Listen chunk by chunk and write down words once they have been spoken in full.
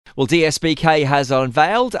Well, DSBK has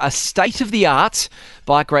unveiled a state-of-the-art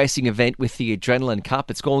bike racing event with the Adrenaline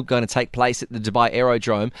Cup. It's all going to take place at the Dubai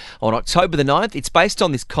Autodrome on October the 9th. It's based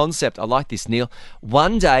on this concept. I like this, Neil.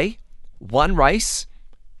 One day, one race,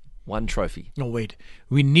 one trophy. No, wait.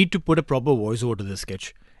 We need to put a proper voiceover to this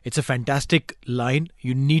sketch. It's a fantastic line.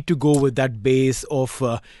 You need to go with that bass of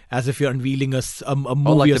as if you're unveiling a movie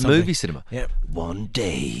like or the something. movie cinema. Yeah. One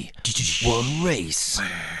day, one race,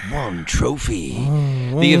 one trophy.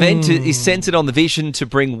 The event is centred on the vision to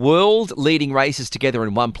bring world-leading races together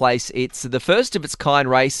in one place. It's the first of its kind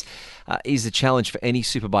race. Is a challenge for any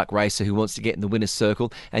superbike racer who wants to get in the winner's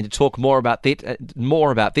circle. And to talk more about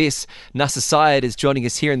this, Nasir Syed is joining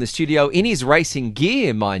us here in the studio in his racing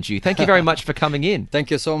gear, mind you. Thank you very much for coming in.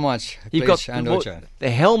 Thank you so much. You've got the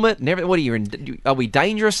helmet and everything. What are you in? Are we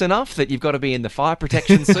dangerous enough that you've got to be in the fire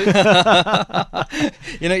protection suit?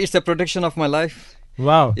 It's the protection of my life.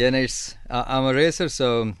 Wow. Yeah, I'm a racer,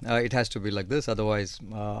 so it has to be like this. Otherwise,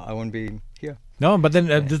 I won't be here. No, but then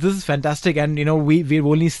this is fantastic, and we've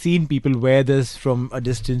only seen people wear this from a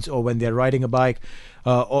distance or when they're riding a bike,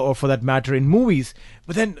 or for that matter in movies.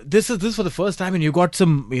 But then this is for the first time, and you got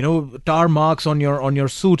some tar marks on your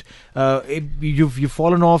suit. You've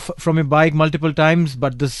fallen off from your bike multiple times,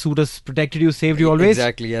 but the suit has protected you, saved you always.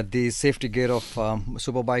 Exactly. Yeah, the safety gear of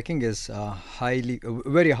super biking is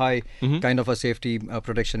very high kind of a safety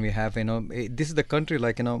protection we have. This is the country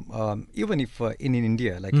even if in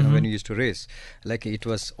India, when you used to race, it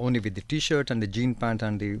was only with the t-shirt and the jean pant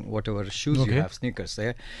and the whatever shoes you have, sneakers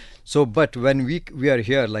there. So, but when we are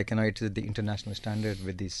here, it is the international standard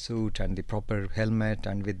with the suit and the proper helmet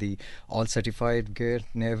and with the all certified gear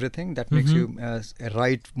and everything, that makes you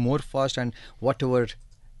ride more fast, and whatever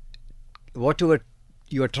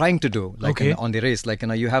you are trying to do on the race,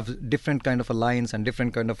 you have different kind of a lines and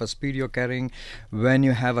different kind of a speed you're carrying. When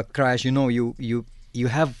you have a crash, you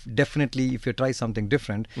have definitely, if you try something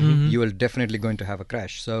different, you will definitely going to have a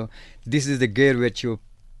crash. So this is the gear which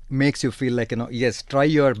makes you feel yes, try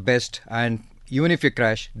your best, and even if you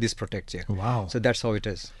crash, this protects you. Wow. So that's how it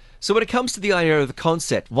is. So when it comes to the idea of the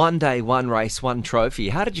concept, one day, one race, one trophy,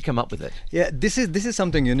 how did you come up with it? Yeah, this is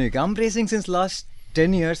something unique. I'm racing since last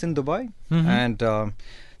 10 years in Dubai, and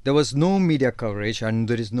there was no media coverage, and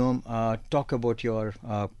there is no talk about your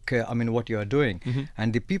what you are doing.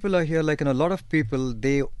 And the people are here, a lot of people,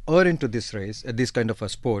 they are into this race, this kind of a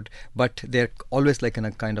sport, but they're always in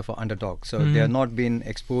a kind of a underdog. So they are not being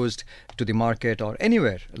exposed to the market or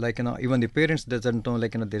anywhere. Even the parents doesn't know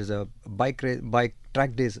there is a bike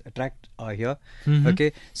track days here.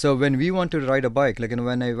 Okay, so when we want to ride a bike,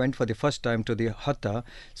 when I went for the first time to the Hatta,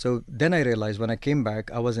 so then I realized when I came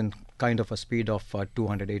back, I was in kind of a speed of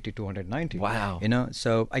 280, 290. Wow.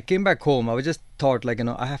 So I came back home. I was just thought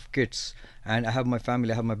I have kids and I have my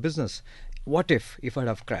family, I have my business. What if I'd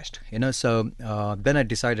have crashed? So then I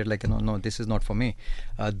decided no, this is not for me.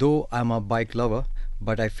 Though I'm a bike lover,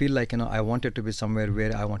 but I feel I wanted to be somewhere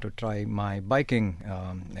where I want to try my biking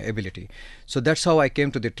ability. So that's how I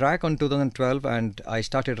came to the track on 2012, and I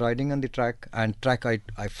started riding on the track. And track, I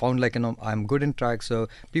found I'm good in track. So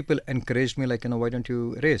people encouraged me why don't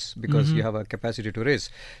you race, because you have a capacity to race.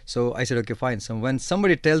 So I said, okay, fine. So when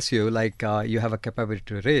somebody tells you you have a capacity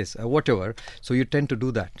to race, whatever, so you tend to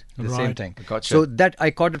do that, the same thing. Gotcha. So that I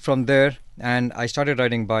caught it from there. And I started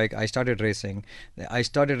riding bike. I started racing. I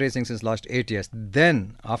started racing since last 8 years.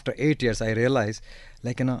 Then after 8 years, I realized,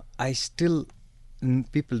 I still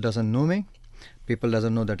people doesn't know me. People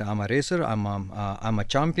doesn't know that I'm a racer. I'm a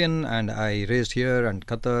champion, and I raced here and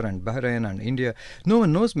Qatar and Bahrain and India. No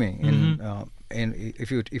one knows me. And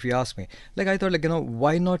if you ask me, I thought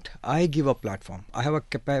why not I give a platform? I have a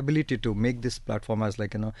capability to make this platform as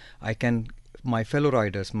I can. My fellow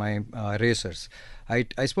riders, my racers,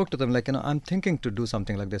 I spoke to them I'm thinking to do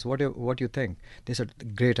something like this. What do you think? They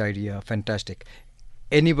said, great idea, fantastic.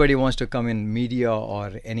 Anybody wants to come in media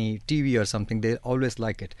or any TV or something, they always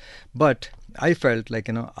like it. But I felt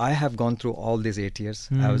I have gone through all these 8 years.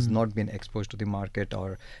 I was not been exposed to the market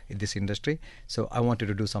or in this industry. So I wanted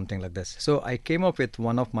to do something like this. So I came up with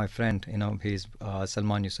one of my friend, he's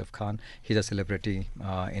Salman Yusuf Khan. He's a celebrity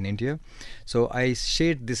in India. So I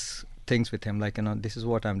shared this things with him, this is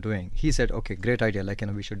what I'm doing. He said, okay, great idea,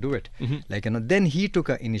 we should do it. Then he took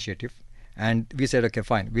an initiative, and we said, okay,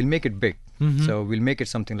 fine, we'll make it big. So we'll make it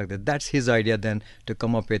something like that. That's his idea then, to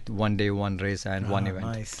come up with one day, one race and one event.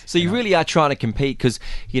 Nice. So you really are trying to compete, because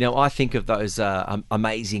I think of those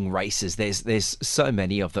amazing races. There's so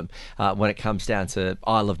many of them. When it comes down to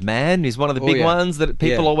Isle of Man is one of the big ones that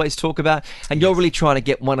people always talk about, and you're really trying to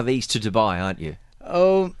get one of these to Dubai, aren't you?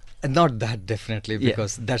 Oh, Not that, definitely, Yeah.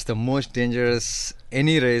 because that's the most dangerous.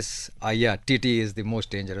 Any race, TT is the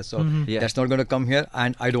most dangerous. So Yeah. that's not going to come here,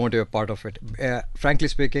 and I don't want to be a part of it. Frankly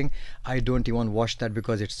speaking, I don't even watch that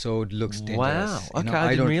because it so looks dangerous. Wow. Okay,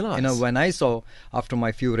 I didn't realise. When I saw after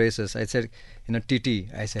my few races, I said, TT,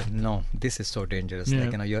 I said, no, this is so dangerous. Yeah.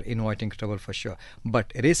 Like, you're inviting trouble for sure.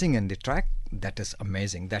 But racing in the track, that is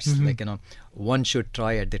amazing. That's like, one should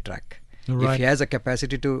try at the track. Right. If he has a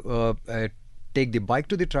capacity to take the bike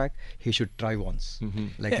to the track, he should try once.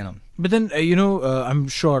 But then, I'm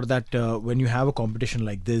sure that when you have a competition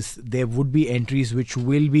like this, there would be entries which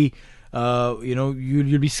will be,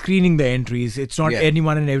 you'll be screening the entries. It's not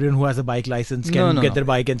anyone and everyone who has a bike license can get their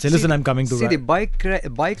bike and say, listen, I'm coming to See, ride. the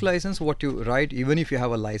bike license, what you ride, even if you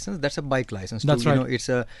have a license, that's a bike license. That's right. It's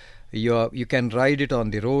you can ride it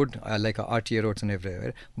on the road, like RTA roads and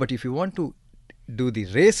everywhere. But if you want to do the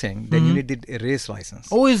racing, then you need the race license.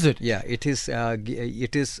 Oh, is it? Yeah, it is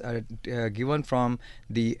given from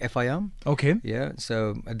the FIM. Okay. Yeah,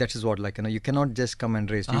 so that is what, you cannot just come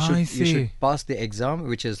and race. I You see. should pass the exam,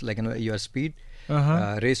 which is your speed,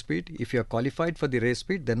 race speed. If you are qualified for the race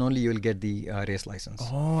speed, then only you will get the race license.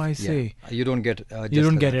 Oh, I see. Yeah. You don't get. You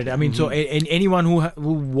don't get it. I mean, so anyone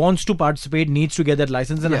who wants to participate needs to get that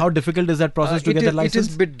license. And how difficult is that process to get that license? It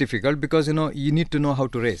is a bit difficult because you need to know how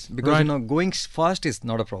to race. Because going fast is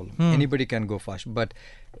not a problem. Anybody can go fast, but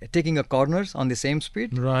taking a corners on the same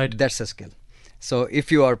speed, that's a skill. So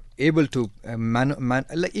if you are able to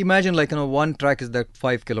imagine one track is that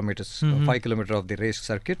 5 kilometers, 5 kilometer of the race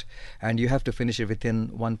circuit, and you have to finish it within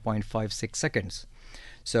 1.56 seconds.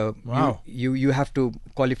 So you have to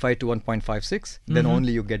qualify to 1.56, then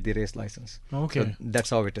only you get the race license. Okay. So that's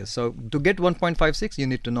how it is. So to get 1.56, you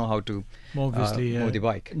need to know how to move the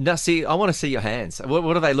bike. Nasir, I want to see your hands.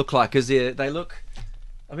 What do they look like? Because they look...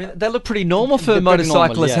 I mean, they look pretty normal for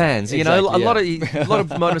motorcyclists' hands. Exactly, a lot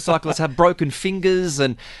of motorcyclists have broken fingers,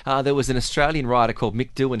 and there was an Australian rider called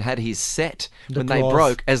Mick Doohan had his set when they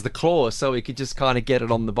broke as the claws, so he could just kind of get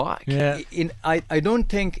it on the bike. Yeah. I don't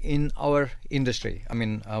think in our industry, I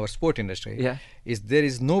mean our sport industry, there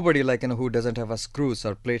is nobody who doesn't have a screws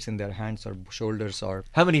or plates in their hands or shoulders or.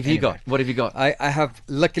 How many have you got? What have you got? I have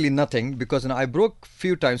luckily nothing because I broke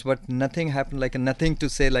few times, but nothing happened. Nothing to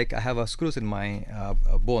say I have a screws in my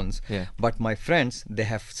bones. Yeah. But my friends, they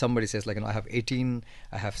have, somebody says I have 18,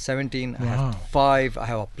 I have 17, I have 5, I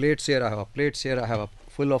have a plates here, I have a plates here, I have a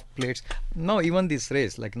full of plates. Now even this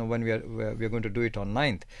race, when we are going to do it on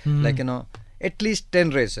 9th, at least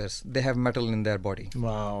 10 racers, they have metal in their body.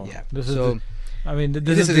 Wow. Yeah. This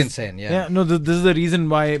is insane. Yeah. No, this is the reason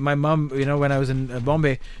why my mom, when I was in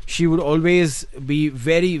Bombay, she would always be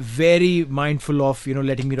very, very mindful of,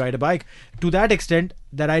 letting me ride a bike, to that extent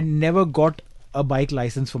that I never got a bike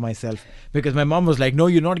license for myself, because my mom was like, no,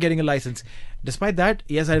 you're not getting a license. Despite that,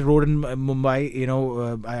 yes, I rode in Mumbai,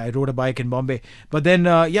 I rode a bike in Bombay. But then,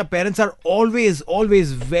 parents are always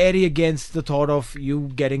very against the thought of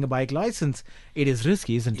you getting a bike license. It is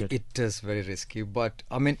risky, isn't it? It is very risky. But,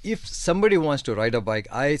 I mean, if somebody wants to ride a bike,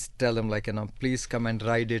 I tell them, please come and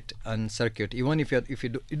ride it on circuit. Even if you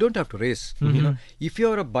don't have to race. If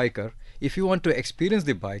you're a biker, if you want to experience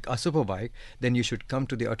the bike, a super bike, then you should come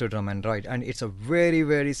to the Autodrome and ride. And it's a very,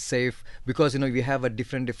 very safe, because we have a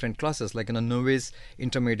different classes, novice,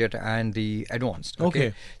 intermediate, and the advanced.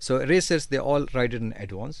 Okay. So racers, they all ride it in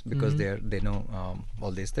advanced because they know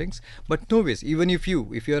all these things. But novice, even if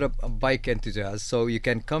you're a bike enthusiast, so you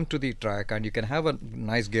can come to the track and you can have a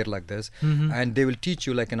nice gear like this, and they will teach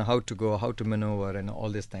you how to go, how to maneuver, and all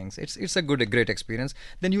these things. It's a great experience.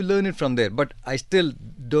 Then you learn it from there. But I still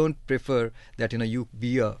don't prefer that you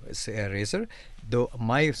be a racer, though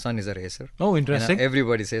my son is a racer. Oh, interesting.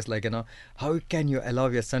 Everybody says how can you allow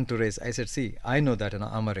your son to race? I said, see, I know that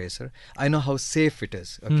I'm a racer. I know how safe it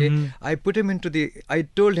is. Okay. I put him I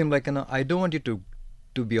told him I don't want you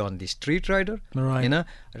to be on the street rider. Right.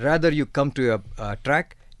 Rather you come to a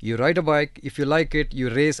track, you ride a bike, if you like it, you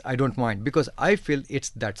race, I don't mind, because I feel it's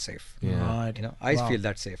that safe. Right. I feel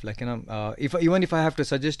that safe. Even if I have to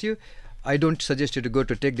suggest you, I don't suggest you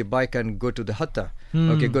to take the bike and go to the Hatta.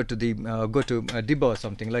 Okay, go to Dibba or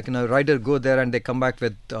something. Rider go there and they come back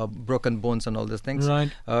with broken bones and all those things.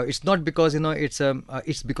 Right. It's not because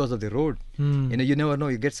it's because of the road. You never know.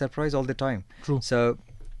 You get surprised all the time. True. So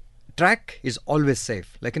track is always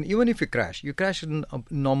safe. Even if you crash in a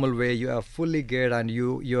normal way. You are fully geared and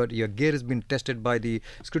your gear has been tested by the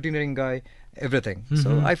scrutineering guy. Everything.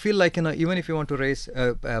 So I feel even if you want to race.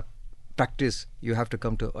 Practice, you have to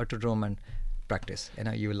come to Autodrome and practice.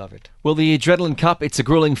 You will love it. Well, the Adrenaline Cup, it's a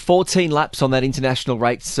grueling 14 laps on that international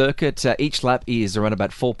race circuit. Each lap is around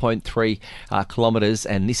about 4.3 kilometres,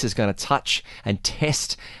 and this is going to touch and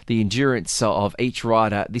test the endurance of each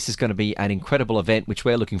rider. This is going to be an incredible event, which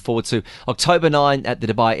we're looking forward to. October 9 at the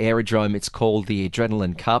Dubai Autodrome. It's called the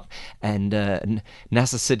Adrenaline Cup. And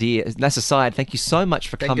Nasir Syed, thank you so much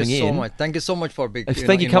for coming in. Thank you so much. Thank you so much for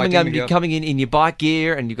Thank you coming in your bike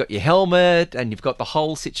gear, and you've got your helmet, and you've got the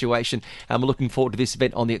whole situation. And we're looking forward to this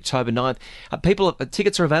event on the October 9th.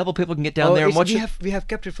 Tickets are available. People can get down there and watch it. We have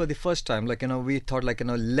kept it for the first time. We thought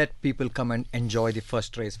let people come and enjoy the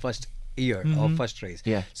first year or first race.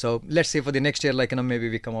 Yeah. So let's say for the next year, maybe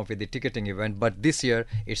we come up with the ticketing event. But this year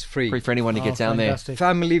it's free. Free for anyone to get down fantastic. there.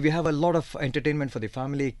 Family, we have a lot of entertainment for the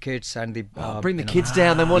family, kids, and the bring the kids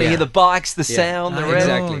down. They want to hear the bikes, the sound, the rev.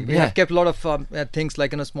 Exactly. We have kept a lot of things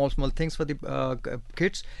small things for the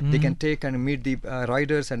kids. They can take and meet the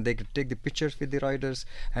riders, and they can take the pictures with the riders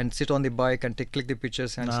and sit on the bike and click the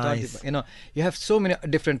pictures and start. You have so many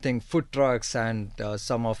different things, food trucks and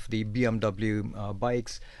some of the BMW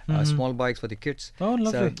bikes, small bikes for the kids. Oh,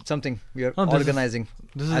 lovely. So something we are organizing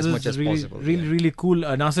as much as possible. Really cool.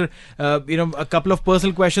 Nasir, a couple of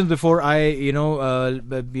personal questions before I,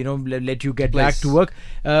 let you get back to work.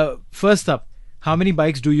 First up, how many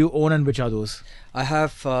bikes do you own, and which are those? I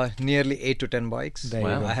have nearly 8 to 10 bikes.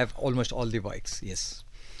 Wow. I have almost all the bikes. Yes.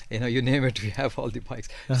 You name it, we have all the bikes.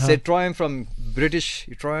 Say Triumph from British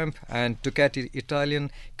Triumph, and Ducati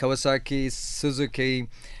Italian, Kawasaki, Suzuki,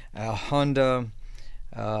 Honda.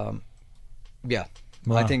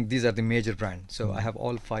 Wow. I think these are the major brands. So I have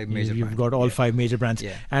all 5 major brands. You've got all 5 major brands.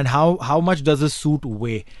 Yeah. And how much does a suit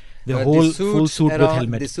weigh? The whole full suit with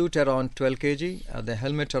helmet. The suit around 12 kg. The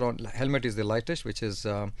helmet is the lightest, which is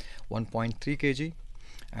 1.3 kg.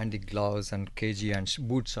 And the gloves and kg and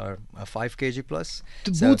boots are 5 kg plus.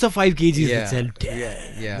 The boots are 5 kgs itself.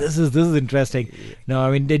 Yeah. This is interesting. Yeah. No,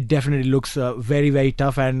 I mean, it definitely looks very, very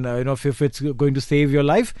tough. And if it's going to save your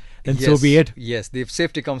life, then so be it. Yes, the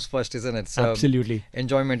safety comes first, isn't it? So absolutely.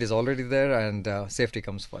 Enjoyment is already there, and safety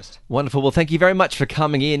comes first. Wonderful. Well, thank you very much for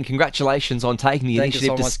coming in. Congratulations on taking the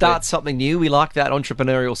initiative to start something new. We like that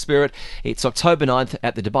entrepreneurial spirit. It's October 9th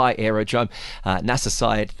at the Dubai Autodrome. Nasir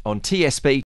Syed on TSB.